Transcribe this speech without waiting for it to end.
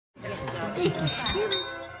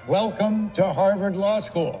Welcome to Harvard Law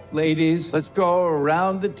School. Ladies, let's go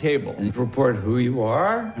around the table and report who you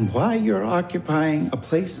are and why you're occupying a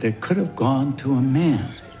place that could have gone to a man.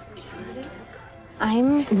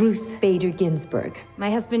 I'm Ruth Bader Ginsburg. My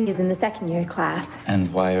husband is in the second-year class.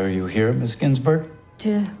 And why are you here, Miss Ginsburg?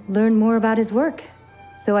 To learn more about his work,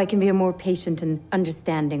 so I can be a more patient and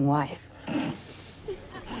understanding wife.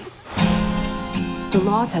 The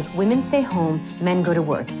law says women stay home, men go to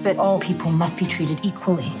work, but all people must be treated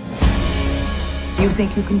equally. You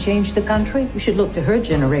think you can change the country? You should look to her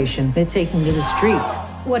generation. They're taking to the streets.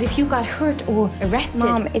 What if you got hurt or arrested?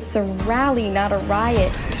 Mom, it's a rally, not a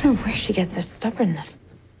riot. I don't know where she gets her stubbornness.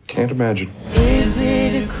 Can't imagine.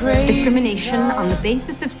 Discrimination on the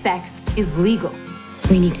basis of sex is legal.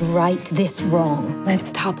 We need to right this wrong. Let's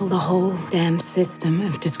topple the whole damn system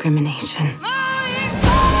of discrimination.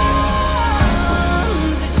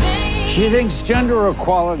 She thinks gender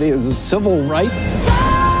equality is a civil right?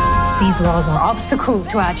 These laws are obstacles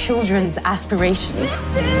to our children's aspirations.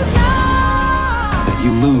 If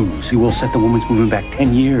you lose, you will set the women's movement back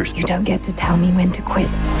 10 years. You don't get to tell me when to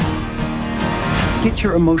quit. Get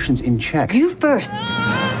your emotions in check. You first.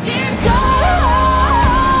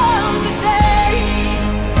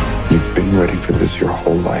 You've been ready for this your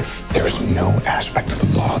whole life. There is no aspect of the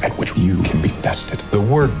law at which you can be bested. The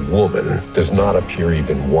word woman does not appear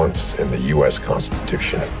even once in the U.S.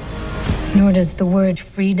 Constitution. Nor does the word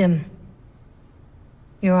freedom,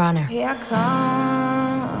 Your Honor. Here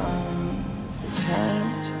comes the change.